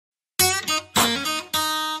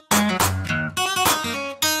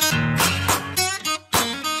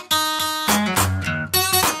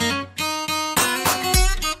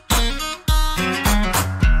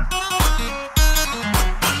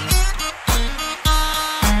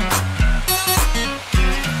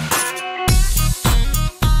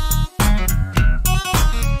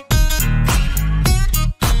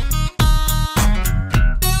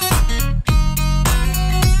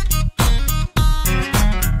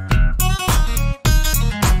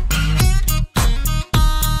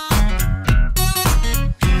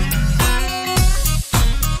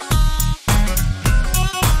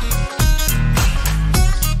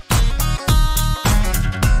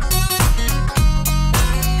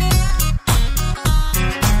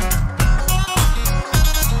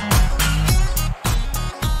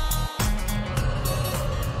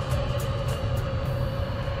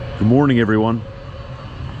Morning, everyone.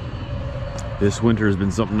 This winter has been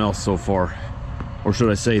something else so far. Or should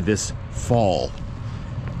I say this fall.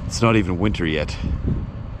 It's not even winter yet.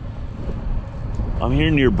 I'm here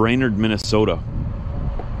near Brainerd, Minnesota.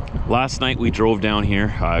 Last night we drove down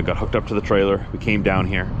here. I got hooked up to the trailer. We came down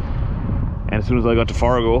here. And as soon as I got to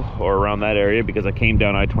Fargo, or around that area, because I came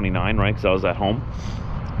down I-29, right, because I was at home,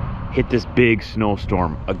 hit this big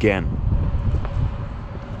snowstorm again.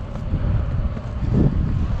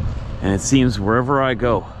 And it seems wherever I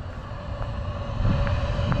go,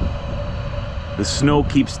 the snow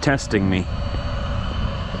keeps testing me.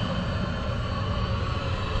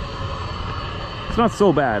 It's not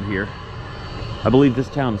so bad here. I believe this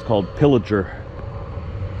town is called Pillager,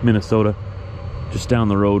 Minnesota, just down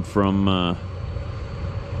the road from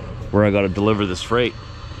where I got to deliver this freight.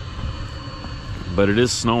 But it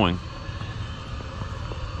is snowing.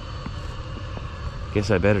 Guess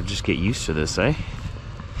I better just get used to this, eh?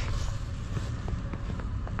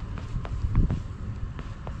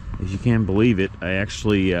 If you can't believe it, I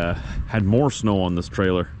actually had more snow on this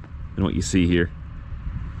trailer than what you see here.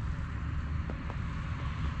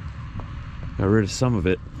 Got rid of some of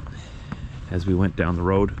it as we went down the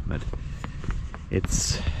road, but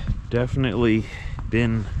it's definitely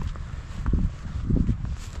been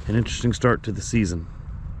an interesting start to the season.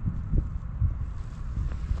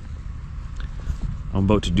 I'm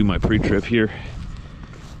about to do my pre-trip here,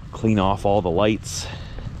 clean off all the lights,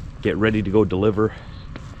 get ready to go deliver,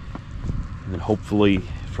 and then hopefully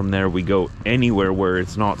from there we go anywhere where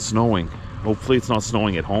it's not snowing. Hopefully it's not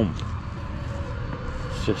snowing at home.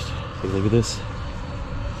 It's just, look at this.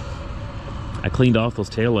 I cleaned off those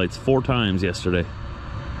taillights 4 times yesterday.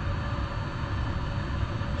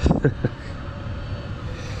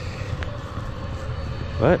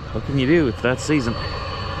 But what can you do? It's that season.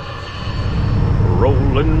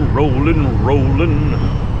 Rolling, rolling, rolling.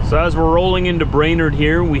 So as we're rolling into Brainerd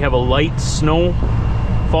here, we have a light snow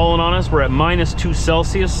falling on us. We're at -2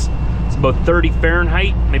 Celsius. It's about 30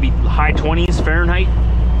 Fahrenheit, maybe high 20s Fahrenheit.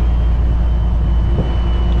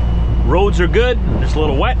 Roads are good, just a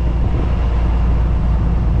little wet.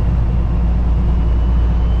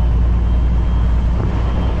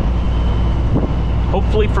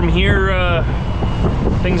 Hopefully from here,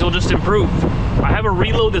 things will just improve. I have a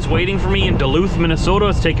reload that's waiting for me in Duluth, Minnesota.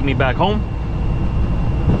 It's taking me back home.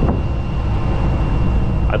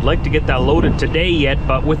 I'd like to get that loaded today yet,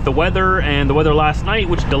 but with the weather and the weather last night,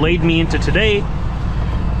 which delayed me into today,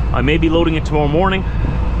 I may be loading it tomorrow morning.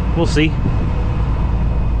 We'll see.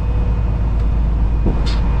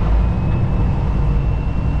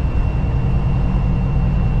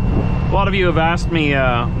 A lot of you have asked me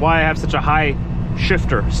why I have such a high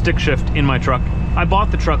shifter, stick shift in my truck. I bought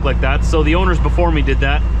the truck like that, so the owners before me did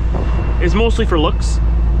that. It's mostly for looks.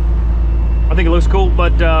 I think it looks cool,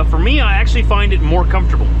 but for me, I actually find it more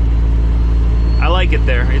comfortable. I like it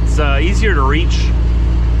there. It's easier to reach,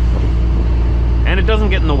 and it doesn't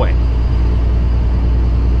get in the way.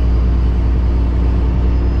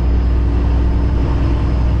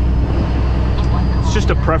 It's just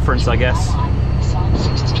a preference, I guess.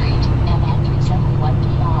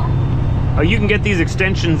 You can get these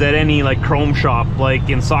extensions at any like chrome shop, like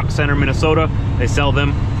in Sauk Centre, Minnesota. They sell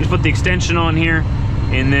them. Just put the extension on here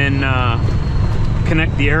and then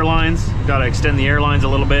connect the airlines. Gotta extend the airlines a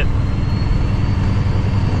little bit.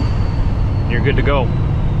 You're good to go.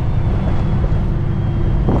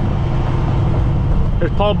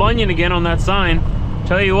 There's Paul Bunyan again on that sign.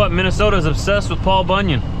 Tell you what, Minnesota's obsessed with Paul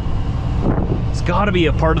Bunyan. It's got to be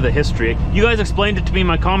a part of the history. You guys explained it to me in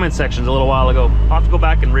my comment sections a little while ago. I'll have to go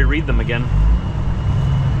back and reread them again.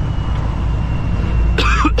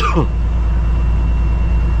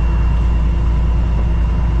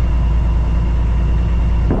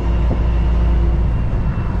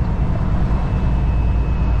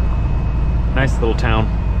 Nice little town.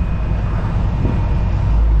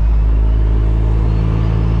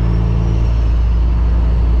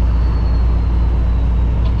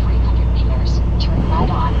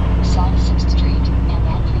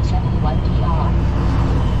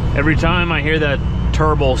 Every time I hear that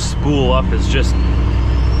turbo spool up, it's just,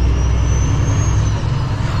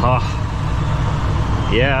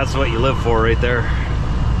 yeah, that's what you live for right there.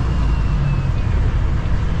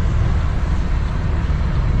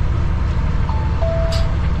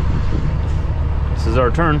 This is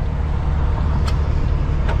our turn.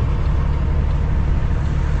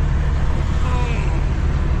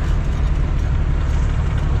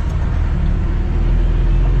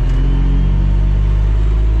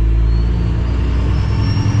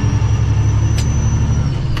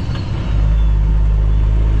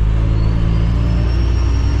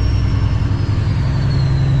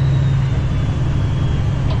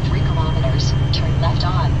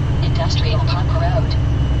 Industrial Park Road.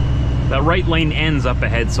 That right lane ends up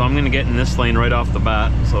ahead, so I'm gonna get in this lane right off the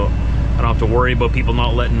bat, so I don't have to worry about people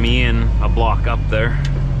not letting me in a block up there.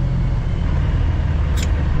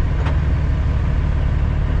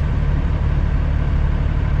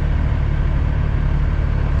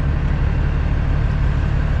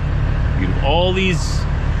 Beautiful. All these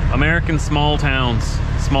American small towns,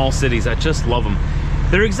 small cities, I just love them.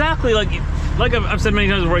 They're exactly like I've said many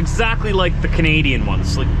times before, exactly like the Canadian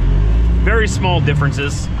ones. Like, very small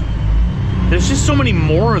differences. There's just so many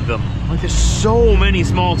more of them. Like, there's so many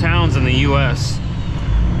small towns in the US.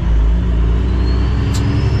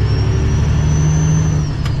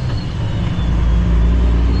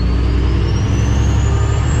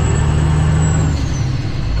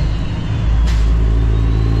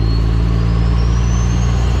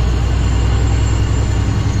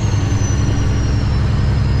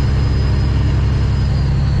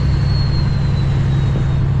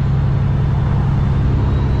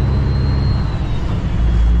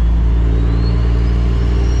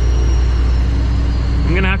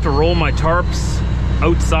 To roll my tarps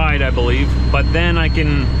outside, I believe, but then I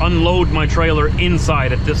can unload my trailer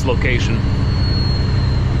inside at this location.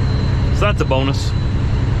 So that's a bonus.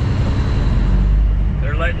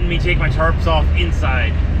 They're letting me take my tarps off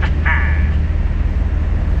inside.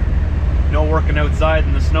 No working outside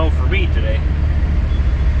in the snow for me today.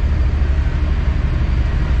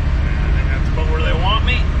 I think that's about where they want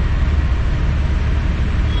me.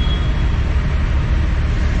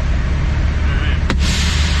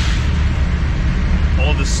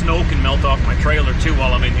 All the snow can melt off my trailer too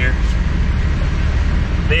while I'm in here.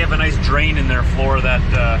 They have a nice drain in their floor that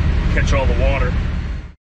catch all the water.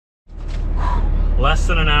 Less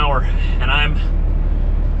than an hour and I'm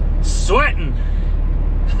sweating.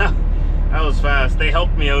 That was fast. They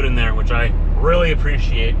helped me out in there, which I really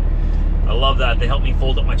appreciate. I love that. They helped me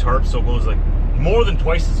fold up my tarp so it goes like more than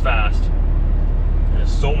twice as fast.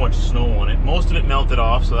 There's so much snow on it. Most of it melted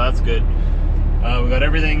off, so that's good. We got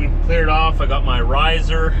everything cleared off. I got my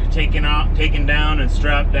riser taken down and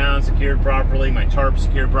strapped down, secured properly, my tarp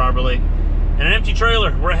secured properly, and an empty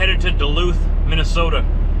trailer. We're headed to Duluth, Minnesota.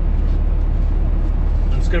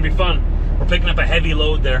 It's gonna be fun. We're picking up a heavy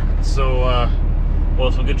load there, so we'll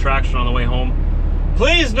have some good traction on the way home.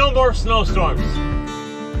 Please, no more snowstorms.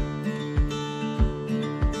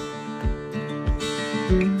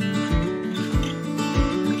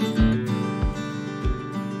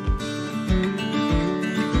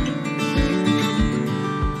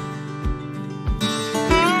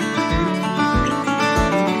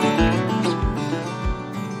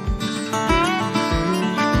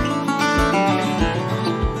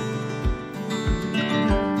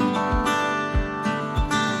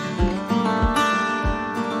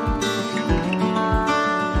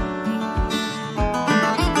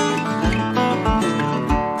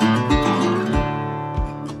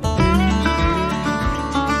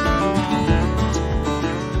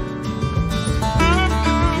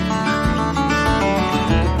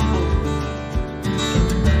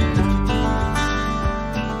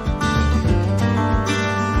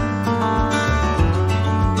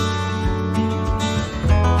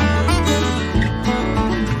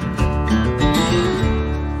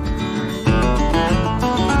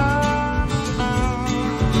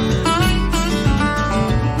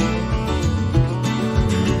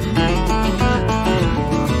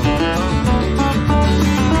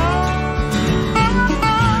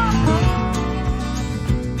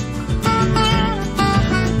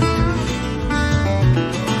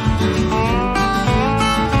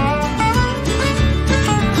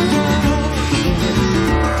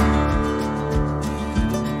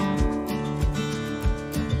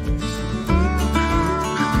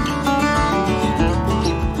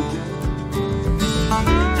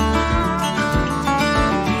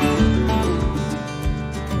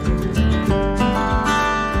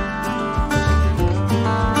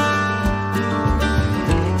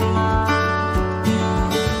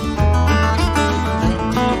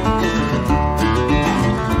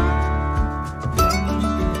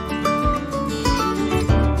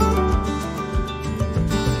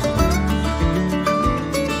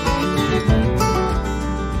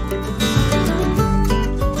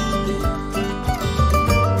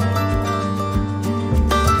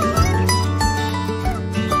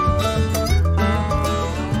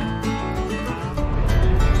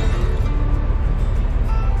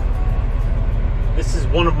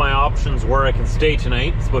 one of my options where I can stay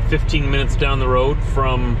tonight. It's about 15 minutes down the road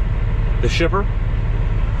from the shipper.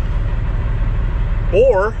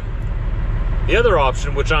 Or the other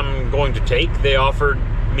option, which I'm going to take, they offered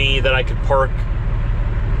me that I could park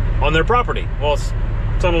on their property. Well, it's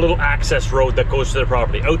It's on a little access road that goes to their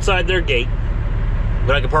property, outside their gate.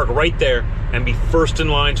 But I can park right there and be first in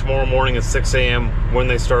line tomorrow morning at 6 a.m. when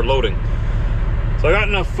they start loading. So I got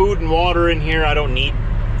enough food and water in here. I don't need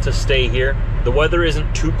to stay here. The weather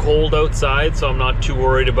isn't too cold outside, so I'm not too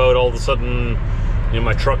worried about all of a sudden, you know,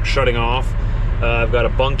 my truck shutting off. I've got a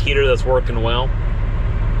bunk heater that's working well.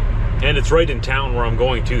 And it's right in town where I'm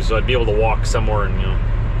going to, so I'd be able to walk somewhere, and, you know,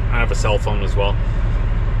 I have a cell phone as well.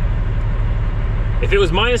 If it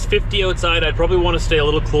was minus 50 outside, I'd probably want to stay a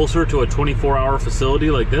little closer to a 24-hour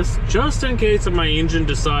facility like this, just in case if my engine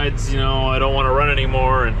decides, you know, I don't want to run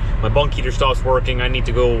anymore and my bunk heater stops working, I need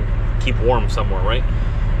to go keep warm somewhere, right?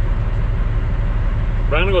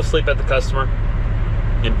 But I'm gonna go sleep at the customer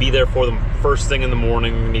and be there for them first thing in the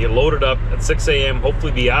morning. I'm gonna get loaded up at 6 a.m.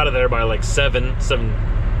 Hopefully be out of there by like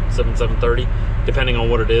 7:30, depending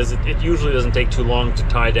on what it is. It usually doesn't take too long to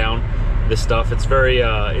tie down this stuff. It's very,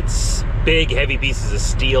 it's big, heavy pieces of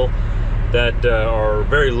steel that are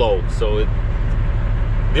very low. So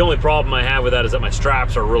the only problem I have with that is that my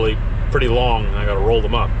straps are really pretty long. I gotta roll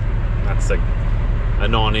them up. That's like a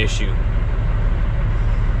non-issue.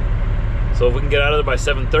 So if we can get out of there by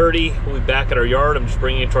 7:30, we'll be back at our yard. I'm just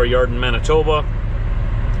bringing it to our yard in Manitoba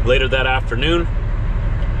later that afternoon.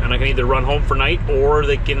 And I can either run home for night, or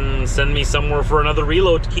they can send me somewhere for another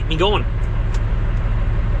reload to keep me going.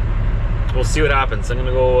 We'll see what happens. I'm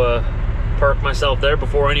gonna go park myself there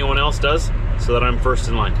before anyone else does, so that I'm first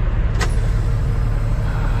in line.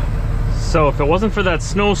 So if it wasn't for that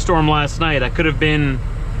snowstorm last night, I could have been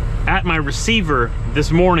at my receiver this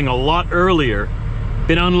morning a lot earlier,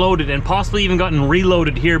 been unloaded, and possibly even gotten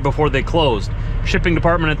reloaded here before they closed. Shipping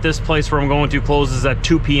department at this place where I'm going to closes at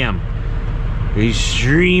 2 p.m.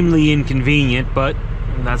 Extremely inconvenient, but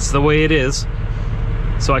that's the way it is.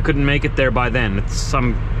 So I couldn't make it there by then.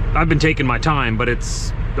 I've been taking my time, but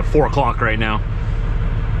it's 4 o'clock right now.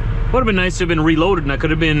 Would have been nice to have been reloaded and I could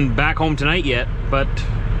have been back home tonight yet, but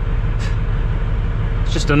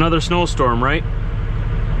it's just another snowstorm, right?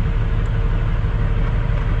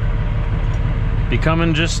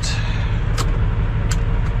 Becoming just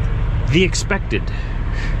the expected.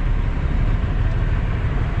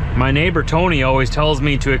 My neighbor Tony always tells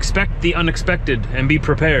me to expect the unexpected and be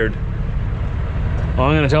prepared. Well,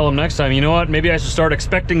 I'm gonna tell him next time, you know what, maybe I should start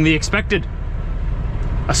expecting the expected.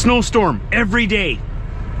 A snowstorm every day.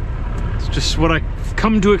 It's just what I've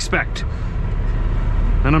come to expect.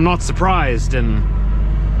 And I'm not surprised and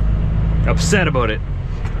upset about it.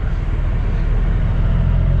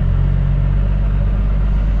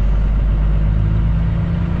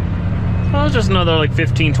 Well, it's just another like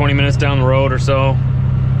 15-20 minutes down the road or so.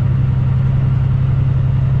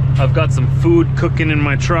 I've got some food cooking in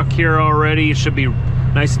my truck here already. It should be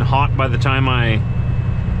nice and hot by the time I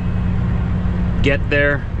get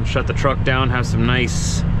there. And shut the truck down, have some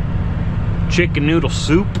nice chicken noodle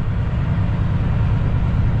soup.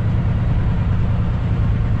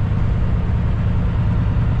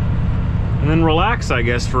 And then relax, I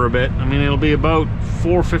guess, for a bit. I mean, it'll be about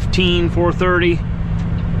 4:15, 4:30.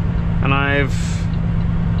 And I've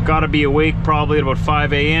got to be awake probably at about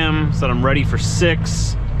 5 a.m. so that I'm ready for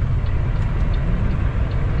 6.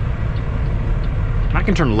 I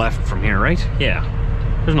can turn left from here, right? Yeah.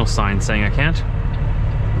 There's no sign saying I can't.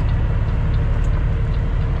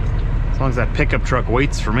 As long as that pickup truck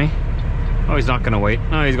waits for me. Oh, he's not gonna wait.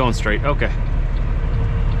 Oh, he's going straight. Okay.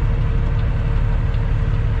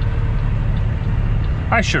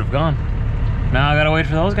 I should have gone. Now I gotta wait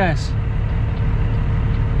for those guys.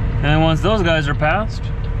 And once those guys are past,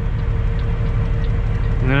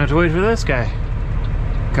 I'm gonna have to wait for this guy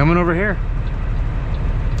coming over here.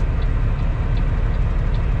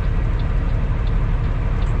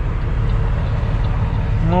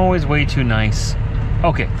 I'm always way too nice.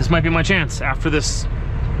 Okay, this might be my chance after this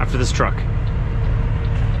truck.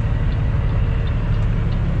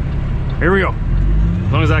 Here we go.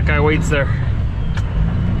 As long as that guy waits there.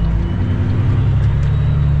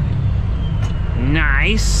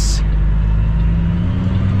 Nice.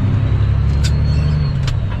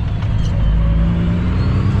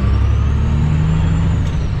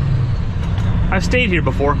 I've stayed here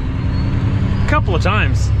before. A couple of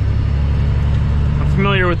times. I'm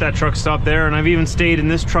familiar with that truck stop there, and I've even stayed in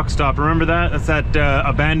this truck stop. Remember that? That's that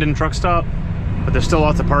abandoned truck stop. But there's still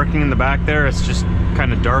lots of parking in the back there. It's just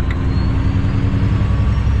kind of dark.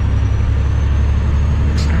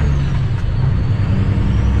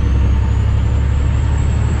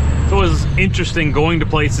 It's always interesting going to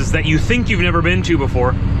places that you think you've never been to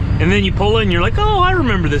before, and then you pull in and you're like, oh, I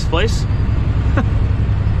remember this place.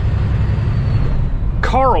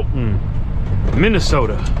 Carlton,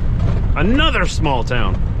 Minnesota. Another small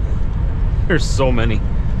town. There's so many.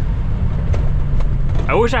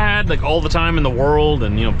 I wish I had like all the time in the world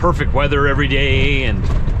and, you know, perfect weather every day and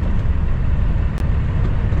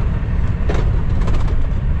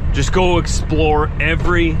just go explore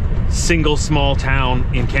every single small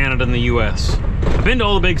town in Canada and the US. I've been to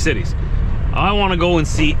all the big cities. I want to go and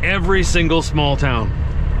see every single small town.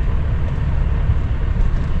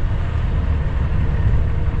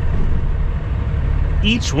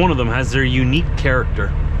 Each one of them has their unique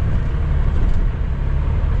character.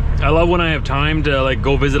 I love when I have time to like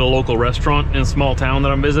go visit a local restaurant in a small town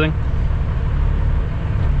that I'm visiting.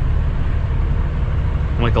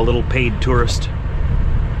 I'm like a little paid tourist.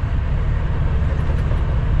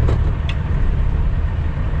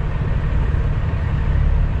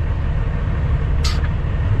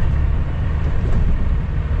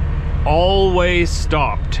 Always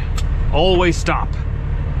stopped. Always stop.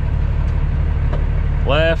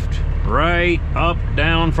 Left, right, up,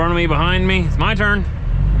 down, in front of me, behind me. It's my turn.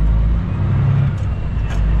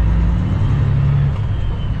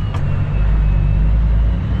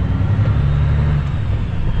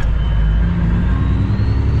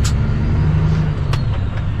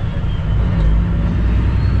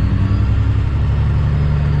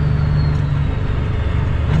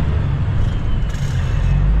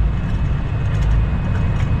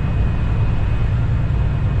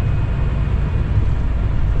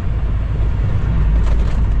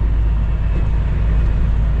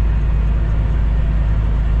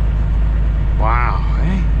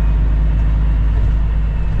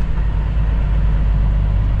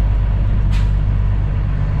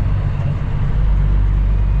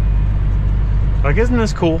 Like, isn't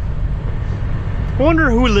this cool? I wonder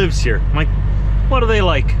who lives here. Like, what are they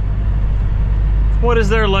like? What is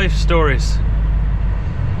their life stories?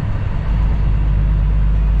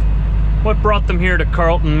 What brought them here to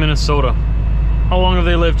Carleton, Minnesota? How long have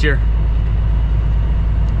they lived here?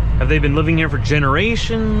 Have they been living here for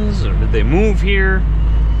generations? Or did they move here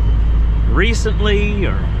recently?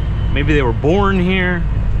 Or maybe they were born here?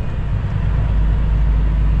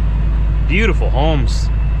 Beautiful homes.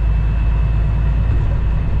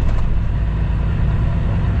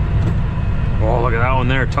 Oh, look at that one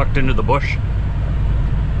there, tucked into the bush.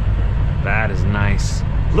 That is nice.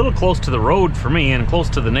 A little close to the road for me and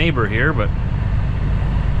close to the neighbor here, but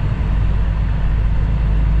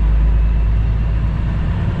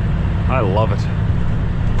I love it.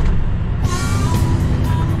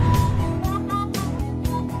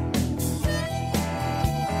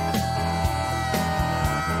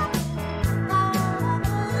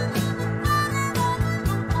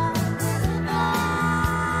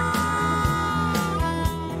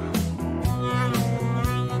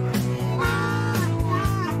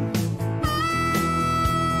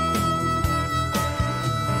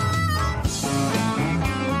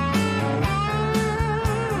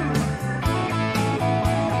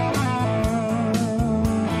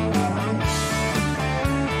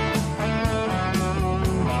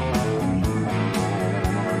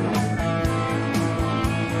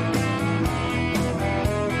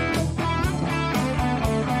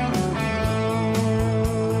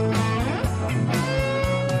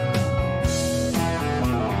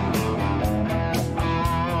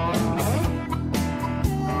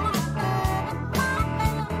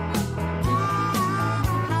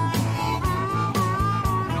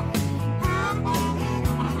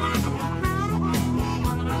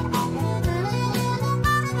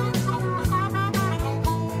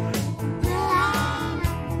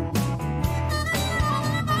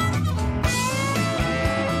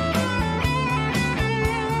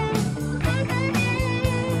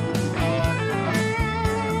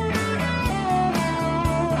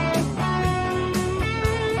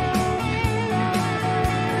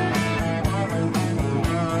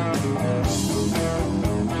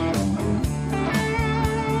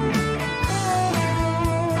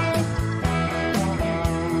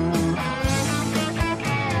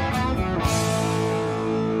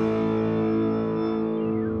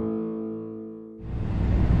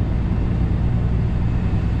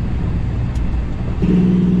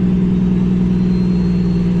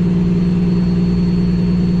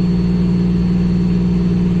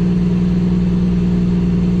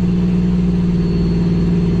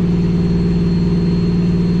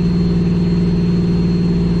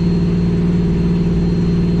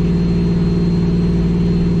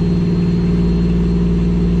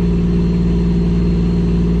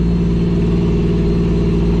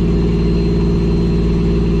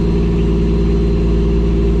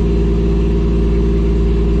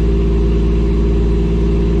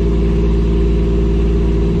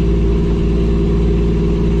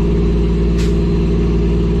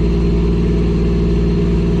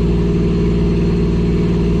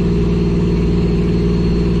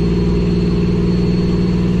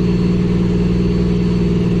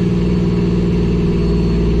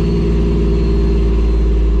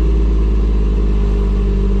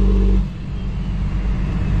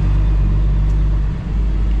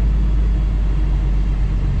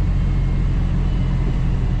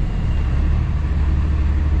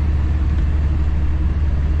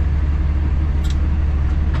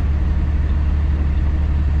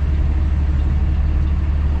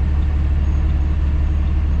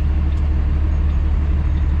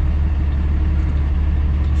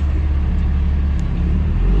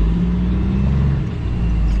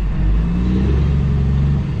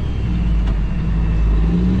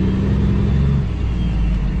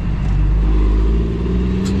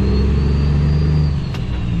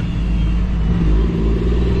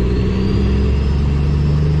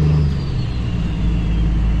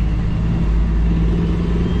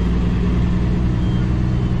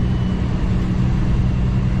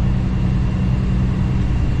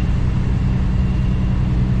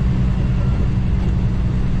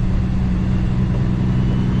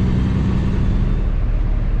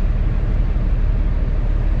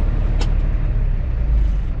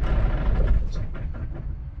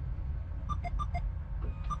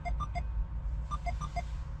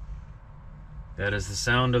 that is the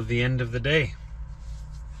sound of the end of the day.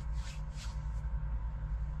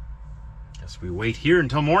 Guess we wait here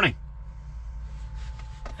until morning.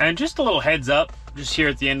 And just a little heads up, just here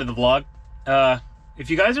at the end of the vlog. If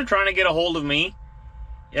you guys are trying to get a hold of me,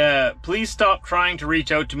 please stop trying to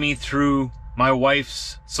reach out to me through my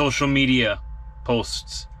wife's social media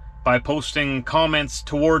posts by posting comments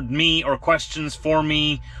toward me or questions for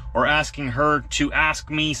me or asking her to ask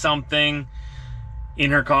me something in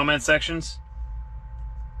her comment sections.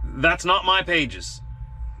 That's not my pages.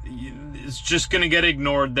 It's just gonna get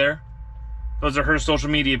ignored there. Those are her social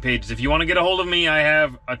media pages. If you want to get a hold of me, I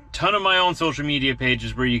have a ton of my own social media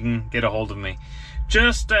pages where you can get a hold of me.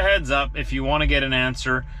 Just a heads up, if you want to get an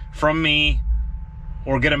answer from me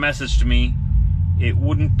or get a message to me, it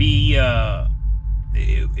wouldn't be,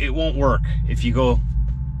 it won't work if you go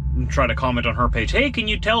and try to comment on her page. Hey, can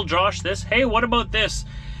you tell Josh this? Hey, what about this?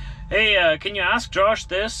 Hey, can you ask Josh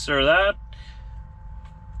this or that?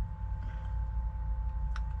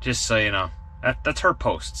 Just so you know. That's her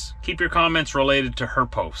posts. Keep your comments related to her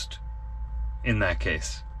post in that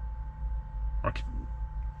case. Okay.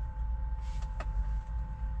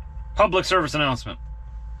 Public service announcement.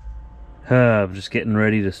 I'm just getting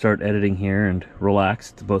ready to start editing here and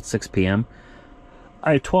relax. It's about 6 p.m.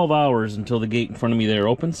 I have 12 hours until the gate in front of me there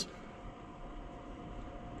opens.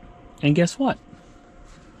 And guess what?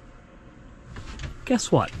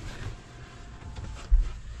 Guess what?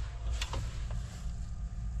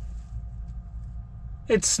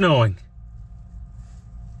 It's snowing.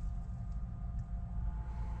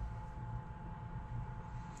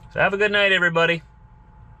 So have a good night, everybody.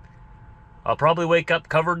 I'll probably wake up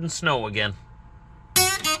covered in snow again.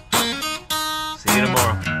 See you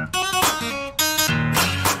tomorrow.